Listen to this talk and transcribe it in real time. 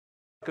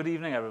Good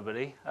evening,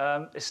 everybody.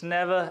 It's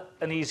never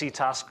an easy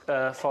task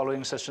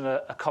following such an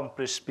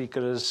accomplished speaker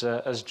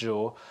as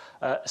Joe,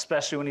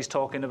 especially when he's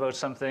talking about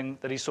something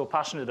that he's so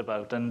passionate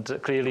about, and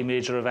clearly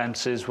major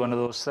events is one of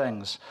those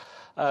things.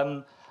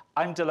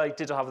 I'm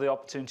delighted to have the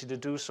opportunity to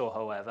do so,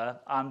 however,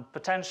 and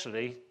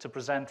potentially to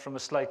present from a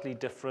slightly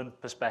different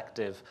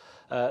perspective.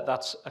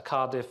 That's a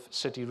Cardiff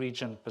City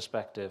Region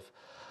perspective.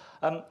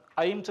 I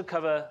aim to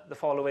cover the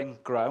following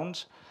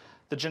ground: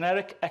 the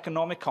generic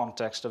economic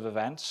context of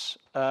events,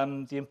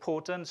 the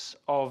importance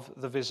of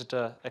the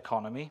visitor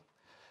economy,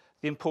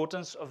 the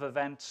importance of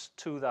events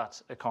to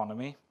that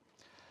economy,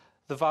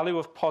 the value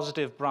of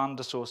positive brand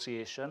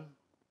association,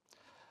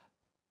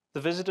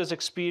 the visitor's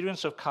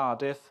experience of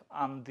Cardiff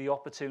and the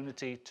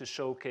opportunity to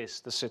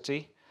showcase the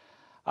city,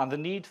 and the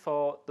need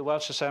for the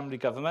Welsh Assembly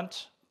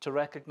Government to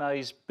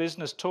recognise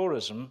business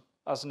tourism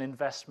as an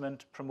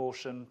investment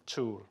promotion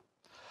tool.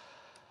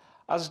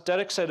 As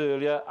Derek said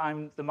earlier,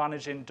 I'm the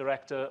Managing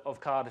Director of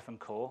Cardiff &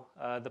 Co,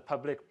 the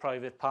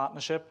public-private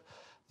partnership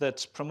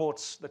that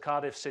promotes the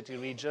Cardiff City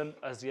region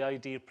as the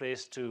ideal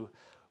place to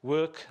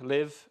work,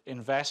 live,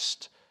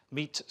 invest,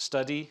 meet,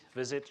 study,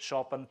 visit,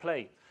 shop and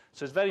play.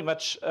 So it's very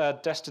much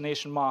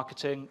destination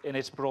marketing in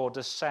its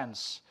broadest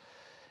sense.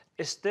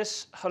 It's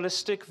this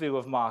holistic view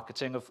of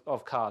marketing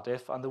of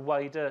Cardiff and the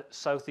wider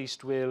South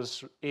East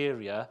Wales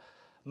area,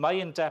 my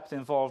in-depth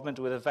involvement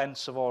with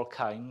events of all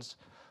kinds,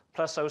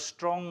 plus our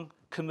strong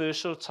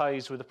commercial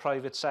ties with the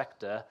private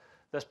sector,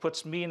 that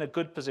puts me in a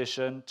good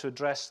position to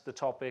address the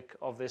topic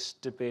of this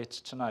debate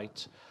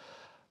tonight.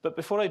 But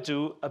before I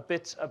do, a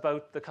bit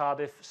about the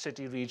Cardiff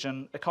City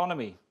Region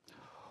economy.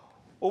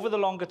 Over the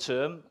longer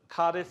term,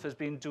 Cardiff has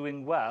been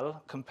doing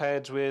well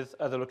compared with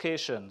other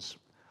locations.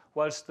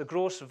 Whilst the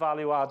gross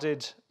value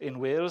added in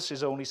Wales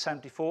is only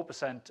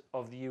 74%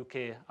 of the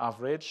UK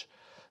average,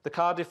 the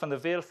Cardiff and the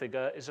Vale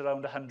figure is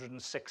around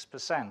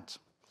 106%.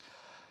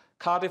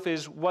 Cardiff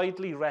is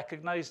widely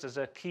recognised as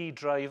a key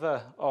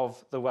driver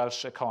of the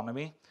Welsh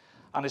economy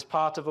and is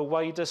part of a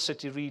wider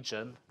city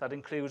region that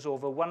includes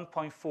over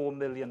 1.4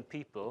 million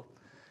people,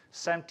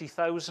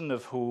 70,000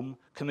 of whom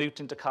commute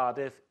into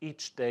Cardiff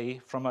each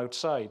day from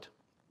outside.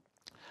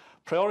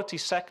 Priority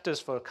sectors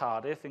for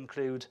Cardiff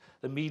include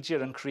the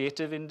media and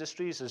creative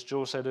industries, as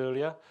Joe said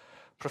earlier,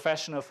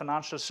 professional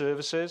financial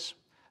services,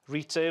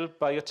 retail,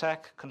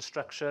 biotech,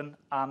 construction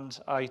and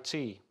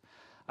IT.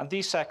 And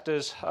these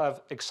sectors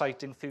have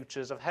exciting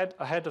futures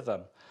ahead of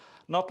them.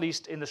 Not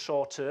least in the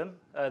short term,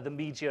 the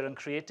media and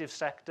creative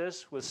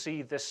sectors will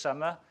see this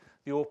summer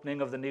the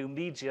opening of the new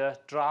media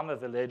drama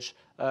village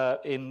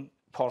in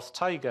Porth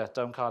Tiger,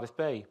 down Cardiff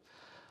Bay.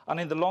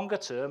 And in the longer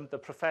term, the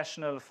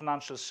professional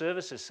financial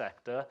services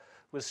sector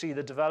will see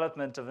the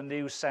development of a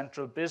new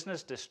central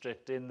business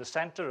district in the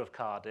centre of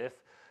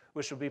Cardiff,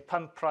 which will be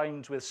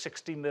pump-primed with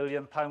 £60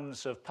 million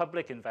of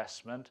public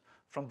investment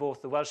from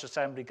both the Welsh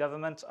Assembly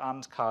Government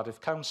and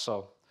Cardiff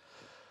Council.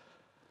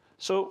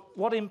 So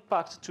what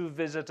impact do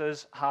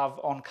visitors have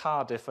on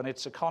Cardiff and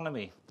its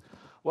economy?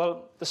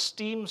 Well, the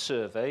STEAM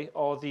survey,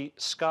 or the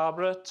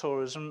Scarborough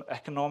Tourism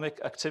Economic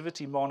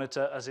Activity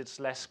Monitor, as it's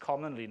less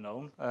commonly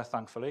known,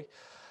 thankfully,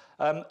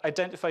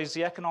 identifies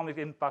the economic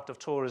impact of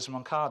tourism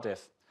on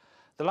Cardiff.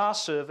 The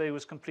last survey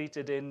was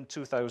completed in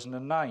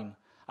 2009,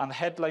 and the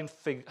headline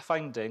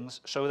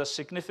findings show the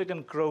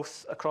significant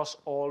growth across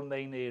all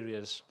main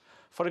areas.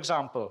 For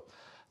example,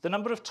 the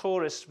number of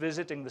tourists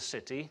visiting the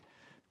city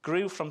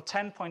grew from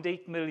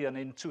 10.8 million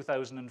in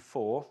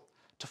 2004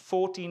 to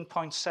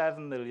 14.7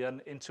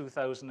 million in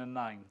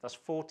 2009. That's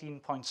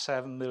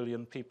 14.7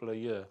 million people a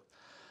year.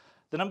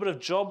 The number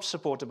of jobs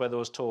supported by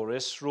those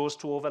tourists rose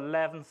to over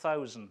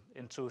 11,000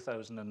 in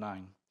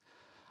 2009.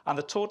 And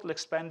the total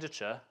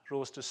expenditure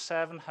rose to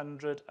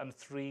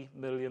 £703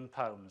 million.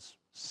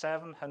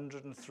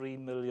 £703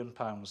 million.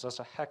 That's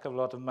a heck of a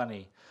lot of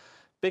money.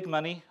 Big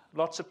money,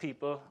 lots of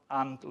people,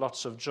 and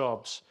lots of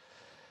jobs.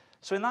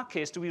 So in that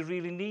case, do we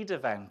really need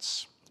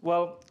events?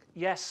 Well,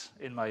 yes,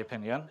 in my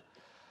opinion.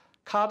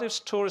 Cardiff's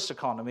tourist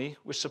economy,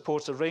 which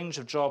supports a range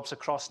of jobs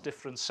across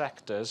different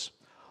sectors,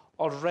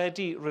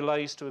 already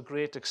relies to a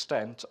great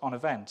extent on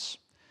events.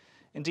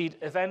 Indeed,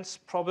 events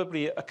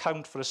probably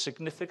account for a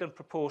significant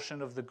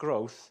proportion of the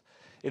growth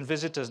in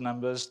visitors'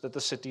 numbers that the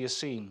city has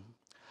seen.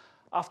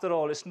 After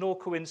all, it's no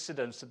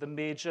coincidence that the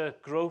major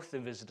growth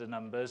in visitor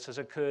numbers has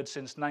occurred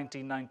since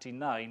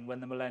 1999,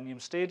 when the Millennium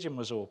Stadium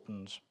was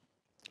opened.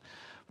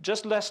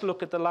 Just let's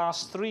look at the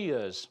last 3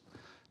 years.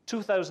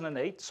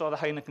 2008 saw the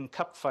Heineken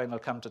Cup final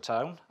come to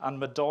town, and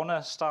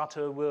Madonna start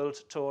her world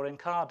tour in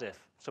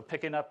Cardiff. So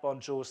picking up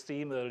on Joe's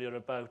theme earlier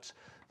about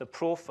the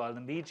profile,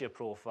 the media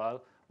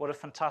profile, what a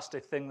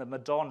fantastic thing that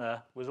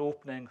Madonna was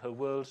opening her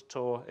world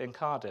tour in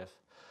Cardiff.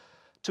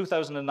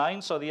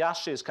 2009 saw the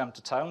Ashes come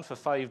to town for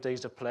 5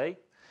 days of play.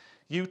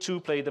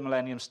 U2 played the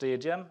Millennium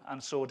Stadium,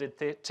 and so did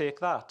Take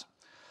That.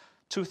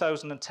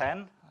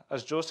 2010,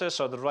 as Joe says,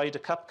 saw the Ryder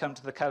Cup come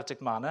to the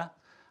Celtic Manor,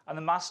 and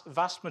the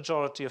vast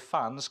majority of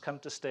fans come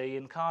to stay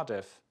in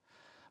Cardiff.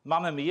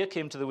 Mamma Mia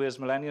came to the Wales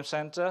Millennium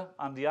Centre,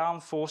 and the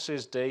Armed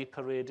Forces Day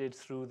paraded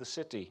through the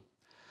city.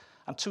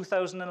 And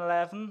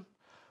 2011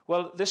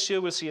 Well, this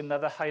year we'll see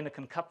another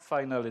Heineken Cup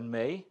final in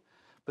May,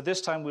 but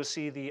this time we'll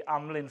see the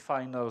Amlin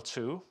final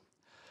too.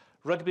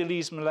 Rugby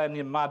League's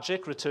Millennium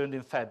Magic returned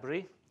in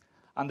February,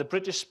 and the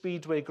British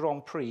Speedway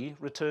Grand Prix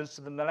returns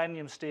to the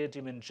Millennium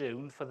Stadium in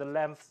June for the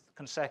 11th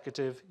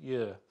consecutive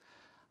year.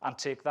 And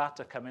take that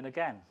to come in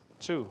again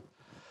too.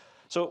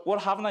 So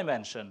what haven't I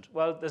mentioned?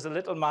 Well, there's a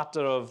little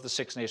matter of the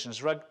Six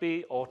Nations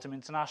rugby, autumn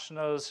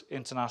internationals,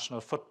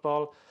 international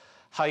football,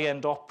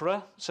 high-end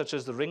opera, such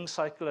as the Ring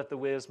Cycle at the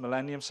Wales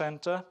Millennium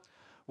Centre,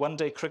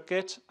 one-day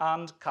cricket,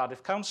 and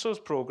Cardiff Council's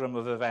programme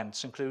of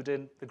events,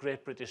 including the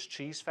Great British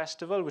Cheese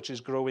Festival, which is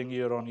growing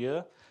year on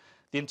year,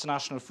 the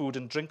International Food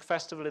and Drink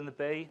Festival in the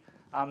Bay,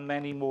 and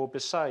many more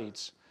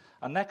besides.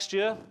 And next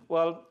year,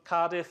 well,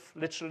 Cardiff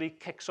literally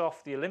kicks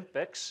off the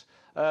Olympics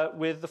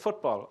with the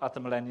football at the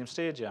Millennium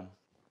Stadium.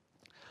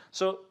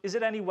 So is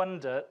it any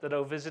wonder that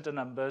our visitor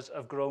numbers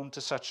have grown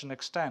to such an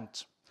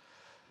extent?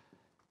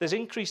 There's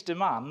increased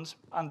demand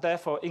and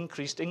therefore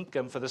increased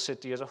income for the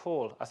city as a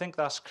whole. I think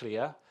that's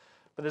clear.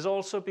 But there's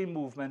also been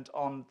movement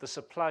on the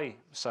supply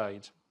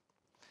side.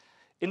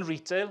 In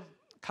retail,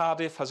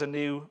 Cardiff has a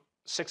new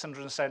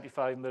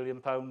 £675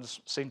 million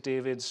St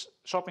David's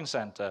shopping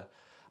centre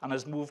and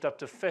has moved up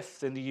to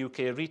 5th in the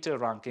UK retail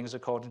rankings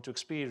according to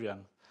Experian.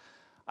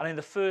 And in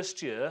the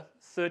first year,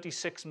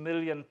 36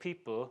 million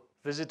people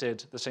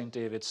visited the St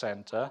David's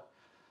Centre,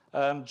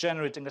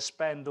 generating a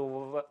spend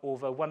over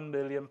 £1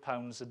 million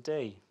a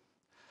day.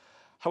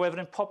 However,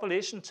 in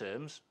population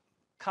terms,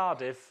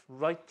 Cardiff,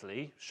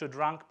 rightly, should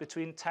rank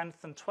between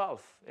 10th and 12th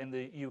in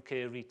the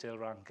UK retail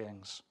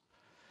rankings.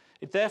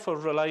 It therefore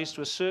relies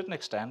to a certain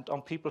extent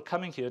on people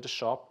coming here to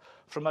shop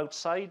from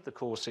outside the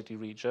core city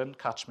region,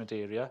 catchment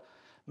area,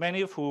 many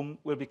of whom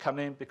will be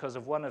coming because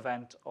of one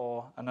event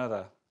or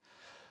another.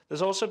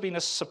 There's also been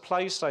a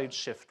supply-side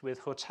shift with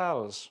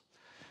hotels.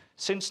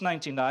 Since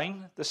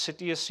 1999, the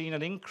city has seen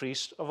an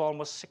increase of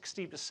almost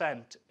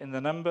 60% in the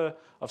number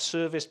of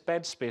serviced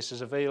bed spaces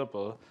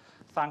available,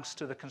 thanks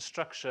to the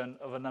construction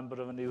of a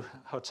number of new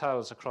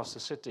hotels across the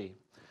city.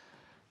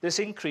 This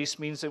increase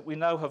means that we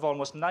now have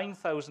almost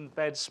 9,000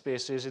 bed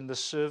spaces in the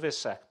service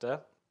sector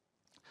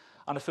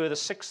and a further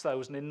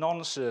 6,000 in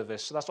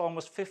non-service. So that's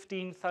almost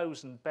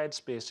 15,000 bed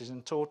spaces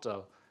in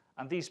total,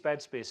 and these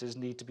bed spaces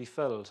need to be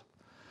filled.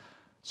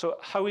 So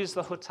how is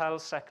the hotel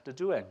sector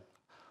doing?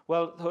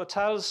 Well, the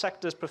hotel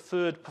sector's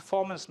preferred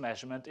performance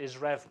measurement is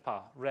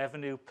RevPAR,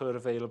 revenue per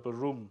available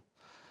room.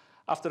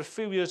 After a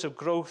few years of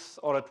growth,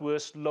 or at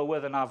worst lower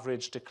than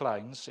average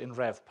declines in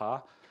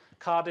RevPAR,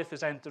 Cardiff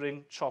is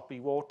entering choppy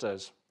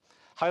waters,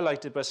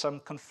 highlighted by some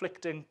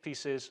conflicting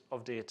pieces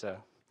of data.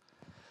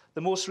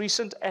 The most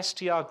recent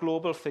STR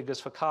global figures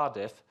for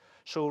Cardiff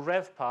show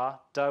RevPAR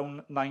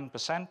down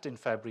 9% in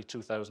February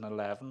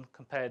 2011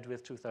 compared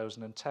with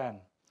 2010.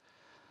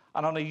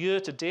 And on a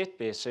year-to-date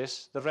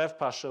basis, the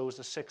RevPAR shows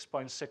a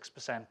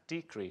 6.6%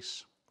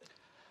 decrease.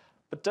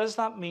 But does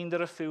that mean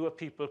there are fewer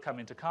people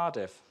coming to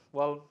Cardiff?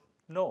 Well,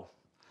 no.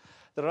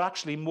 There are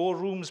actually more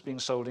rooms being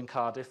sold in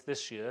Cardiff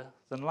this year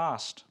than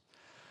last.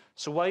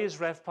 So why is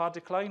RevPAR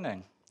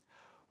declining?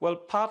 Well,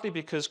 partly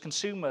because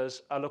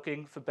consumers are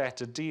looking for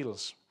better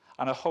deals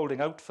and are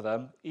holding out for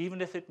them, even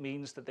if it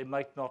means that they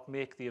might not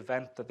make the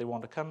event that they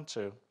want to come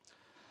to.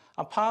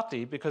 And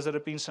partly because there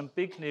have been some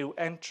big new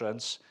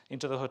entrants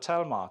into the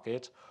hotel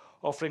market,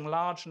 offering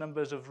large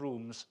numbers of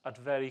rooms at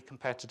very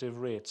competitive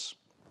rates.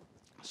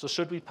 So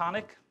should we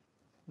panic?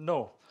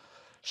 No.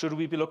 Should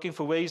we be looking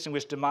for ways in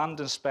which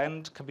demand and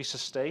spend can be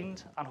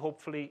sustained and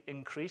hopefully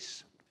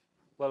increase?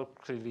 Well,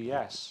 clearly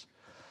yes.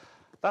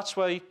 That's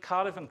why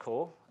Cardiff &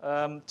 Co.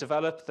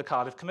 Developed the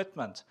Cardiff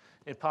Commitment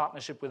in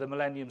partnership with the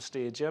Millennium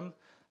Stadium,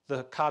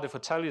 the Cardiff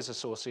Hoteliers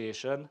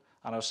Association,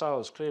 and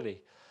ourselves,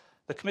 clearly.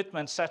 The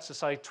commitment sets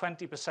aside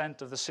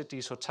 20% of the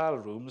city's hotel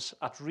rooms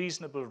at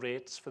reasonable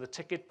rates for the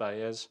ticket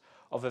buyers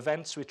of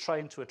events we're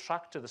trying to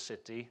attract to the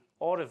city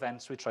or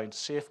events we're trying to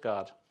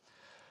safeguard.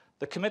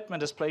 The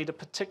commitment has played a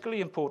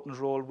particularly important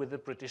role with the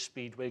British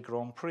Speedway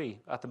Grand Prix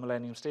at the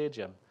Millennium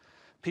Stadium.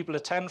 People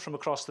attend from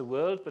across the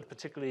world, but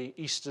particularly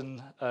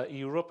Eastern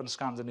Europe and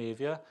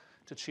Scandinavia,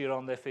 to cheer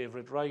on their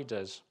favourite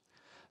riders.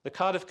 The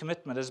Cardiff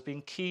Commitment has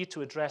been key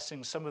to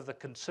addressing some of the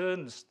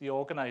concerns the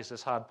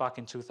organisers had back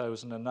in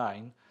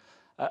 2009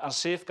 and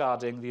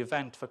safeguarding the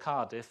event for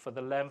Cardiff for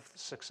the 11th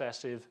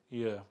successive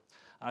year.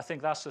 And I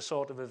think that's the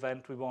sort of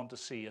event we want to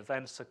see,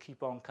 events that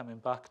keep on coming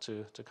back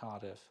to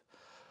Cardiff.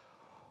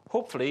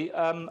 Hopefully,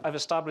 I've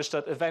established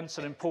that events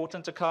are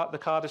important to the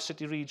Cardiff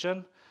city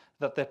region,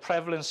 that their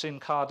prevalence in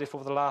Cardiff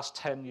over the last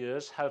 10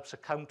 years helps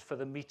account for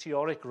the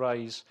meteoric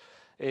rise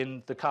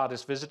in the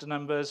Cardiff's visitor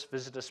numbers,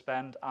 visitor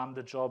spend, and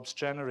the jobs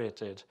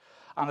generated,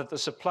 and that the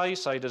supply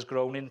side has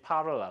grown in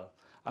parallel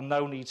and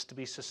now needs to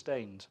be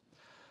sustained.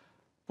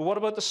 But what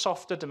about the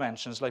softer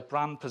dimensions like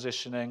brand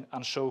positioning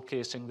and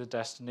showcasing the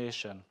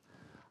destination?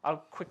 I'll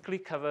quickly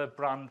cover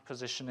brand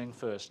positioning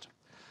first.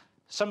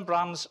 Some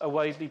brands are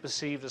widely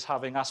perceived as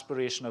having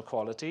aspirational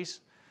qualities.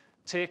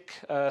 Take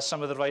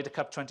some of the Ryder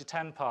Cup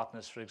 2010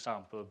 partners, for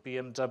example,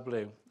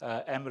 BMW,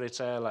 Emirates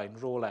Airline,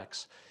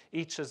 Rolex.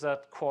 Each has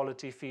that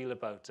quality feel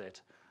about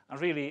it.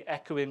 And really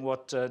echoing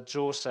what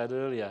Joe said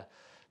earlier,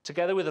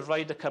 together with the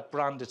Ryder Cup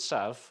brand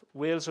itself,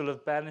 Wales will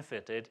have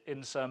benefited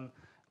in some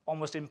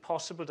almost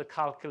impossible to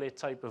calculate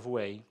type of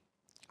way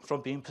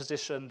from being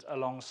positioned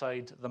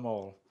alongside them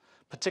all,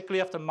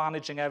 particularly after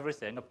managing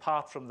everything,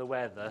 apart from the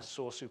weather,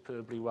 so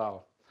superbly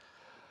well.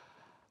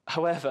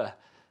 However,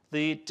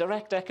 the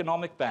direct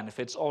economic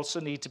benefits also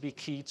need to be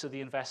key to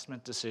the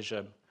investment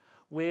decision.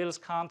 Wales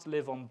can't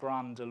live on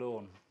brand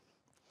alone.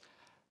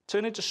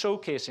 Turning to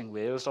showcasing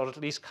Wales, or at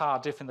least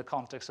Cardiff in the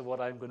context of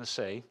what I'm going to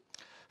say,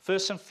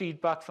 first some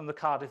feedback from the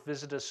Cardiff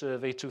Visitor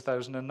Survey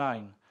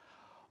 2009.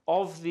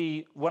 Of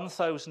the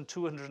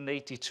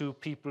 1,282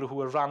 people who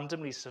were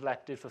randomly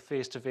selected for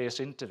face-to-face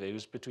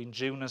interviews between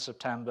June and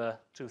September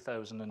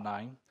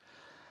 2009,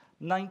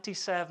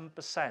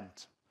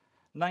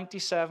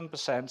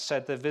 97%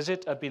 said their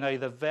visit had been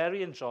either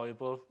very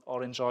enjoyable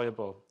or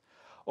enjoyable.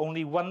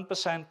 Only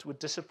 1% were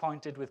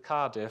disappointed with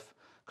Cardiff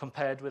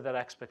compared with their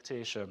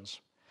expectations.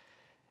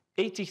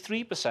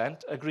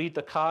 83% agreed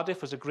that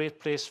Cardiff was a great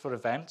place for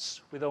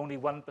events, with only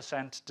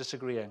 1%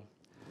 disagreeing.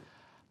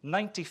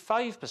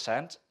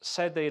 95%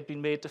 said they had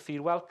been made to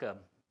feel welcome.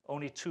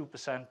 Only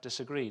 2%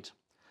 disagreed.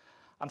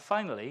 And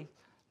finally,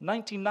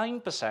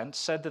 99%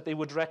 said that they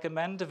would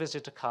recommend a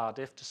visit to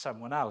Cardiff to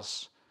someone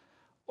else.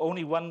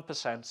 Only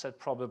 1% said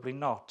probably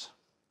not.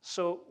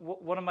 So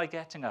what am I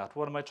getting at?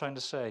 What am I trying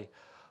to say?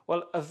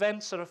 Well,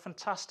 events are a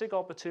fantastic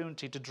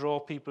opportunity to draw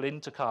people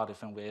into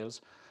Cardiff and Wales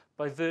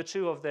by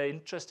virtue of their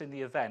interest in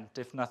the event,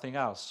 if nothing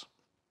else.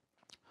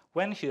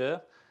 When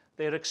here,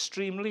 they are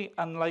extremely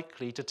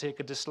unlikely to take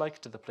a dislike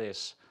to the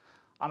place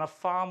and are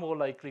far more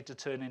likely to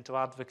turn into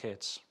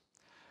advocates.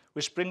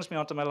 Which brings me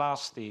on to my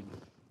last theme.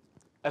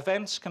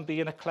 Events can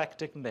be an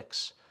eclectic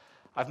mix.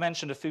 I've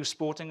mentioned a few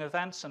sporting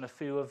events and a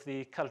few of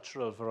the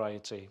cultural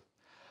variety.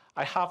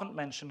 I haven't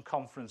mentioned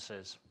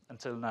conferences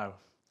until now.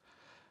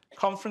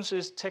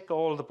 Conferences tick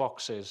all the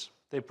boxes.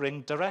 They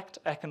bring direct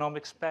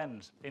economic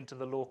spend into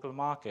the local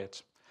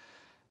market.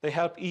 They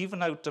help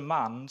even out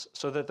demand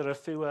so that there are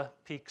fewer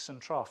peaks and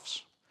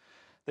troughs.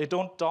 They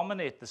don't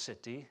dominate the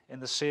city in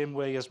the same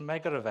way as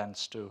mega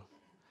events do.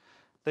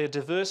 They are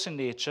diverse in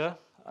nature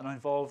and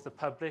involve the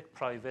public,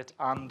 private,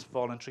 and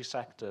voluntary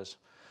sectors.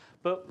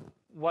 But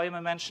why am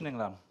I mentioning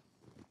them?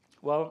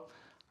 Well,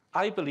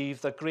 I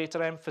believe that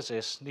greater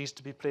emphasis needs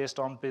to be placed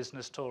on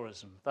business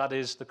tourism, that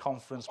is, the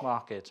conference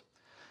market.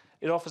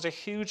 It offers a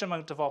huge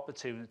amount of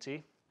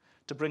opportunity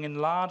to bring in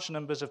large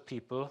numbers of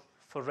people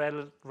for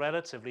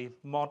relatively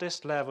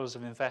modest levels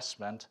of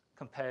investment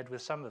compared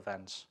with some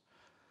events.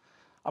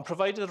 And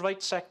provided the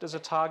right sectors are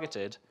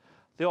targeted,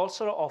 they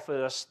also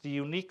offer us the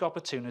unique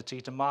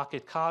opportunity to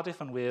market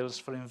Cardiff and Wales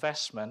for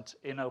investment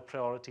in our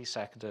priority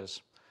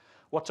sectors.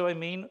 What do I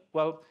mean?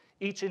 Well,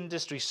 each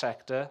industry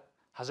sector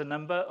has a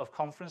number of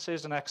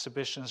conferences and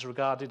exhibitions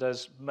regarded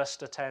as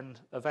must-attend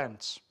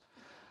events.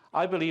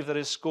 I believe there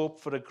is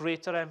scope for a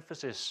greater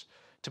emphasis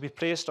to be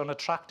placed on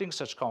attracting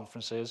such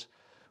conferences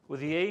with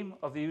the aim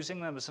of using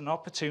them as an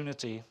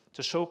opportunity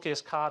to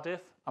showcase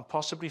Cardiff and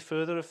possibly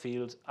further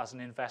afield as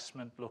an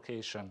investment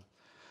location.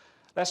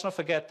 Let's not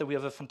forget that we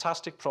have a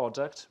fantastic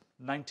product.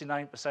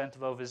 99%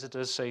 of our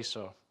visitors say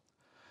so.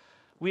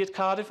 We at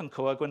Cardiff &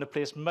 Co are going to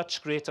place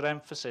much greater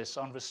emphasis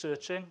on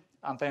researching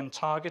and then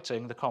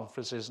targeting the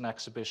conferences and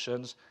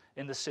exhibitions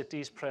in the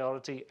city's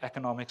priority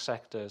economic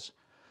sectors.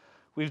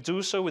 We'll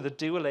do so with a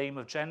dual aim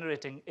of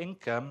generating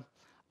income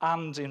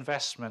and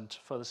investment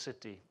for the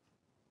city.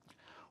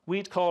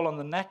 We'd call on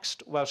the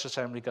next Welsh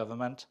Assembly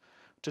Government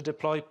to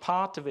deploy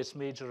part of its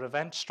major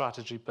event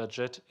strategy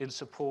budget in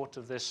support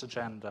of this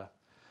agenda.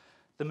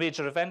 The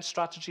major event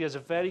strategy has a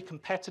very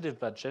competitive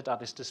budget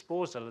at its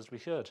disposal, as we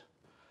heard.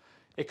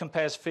 It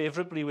compares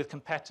favourably with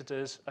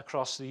competitors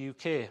across the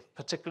UK,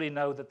 particularly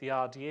now that the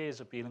RDAs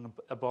are being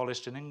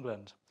abolished in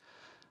England.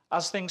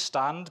 As things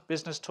stand,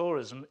 business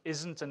tourism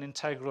isn't an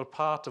integral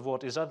part of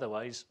what is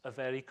otherwise a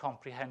very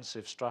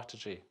comprehensive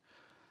strategy.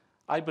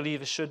 I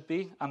believe it should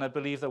be, and I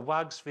believe that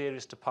WAG's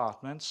various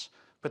departments,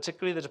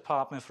 particularly the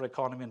Department for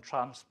Economy and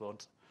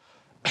Transport,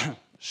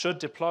 should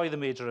deploy the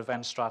major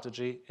event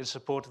strategy in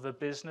support of a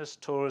business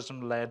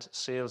tourism-led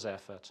sales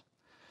effort.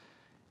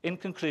 In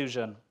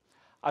conclusion,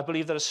 I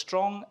believe there are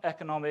strong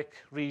economic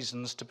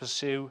reasons to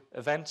pursue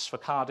events for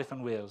Cardiff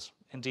and Wales.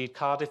 Indeed,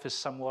 Cardiff is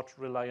somewhat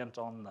reliant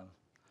on them.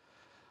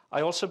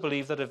 I also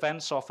believe that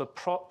events offer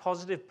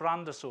positive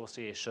brand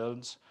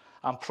associations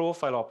and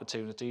profile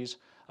opportunities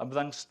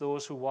amongst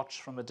those who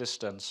watch from a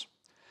distance.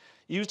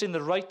 Used in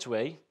the right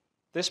way,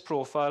 this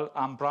profile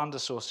and brand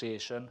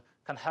association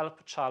can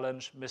help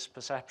challenge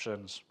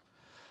misperceptions.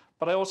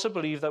 But I also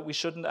believe that we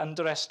shouldn't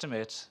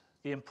underestimate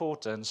the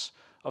importance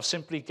of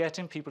simply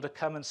getting people to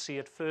come and see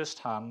at first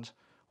hand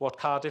what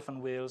Cardiff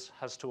and Wales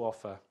has to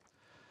offer.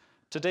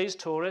 Today's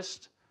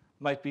tourist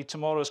might be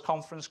tomorrow's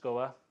conference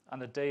goer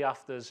and the day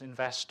after's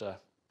investor.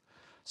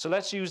 So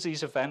let's use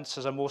these events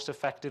as our most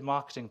effective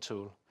marketing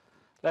tool.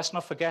 Let's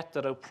not forget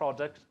that our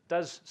product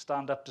does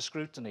stand up to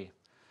scrutiny.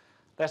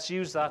 Let's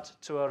use that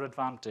to our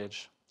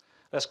advantage.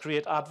 Let's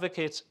create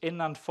advocates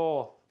in and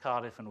for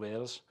Cardiff and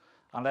Wales,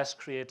 and let's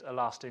create a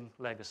lasting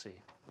legacy.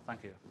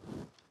 Thank you.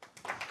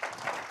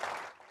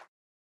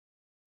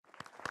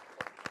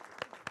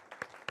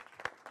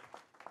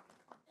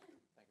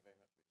 Thank you very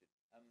much, Richard.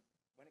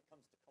 When it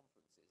comes to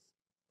conferences,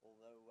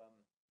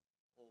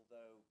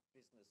 although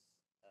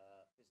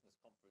business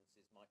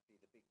conferences might be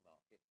the big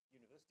market,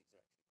 universities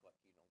are actually quite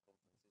keen on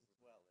conferences as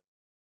well.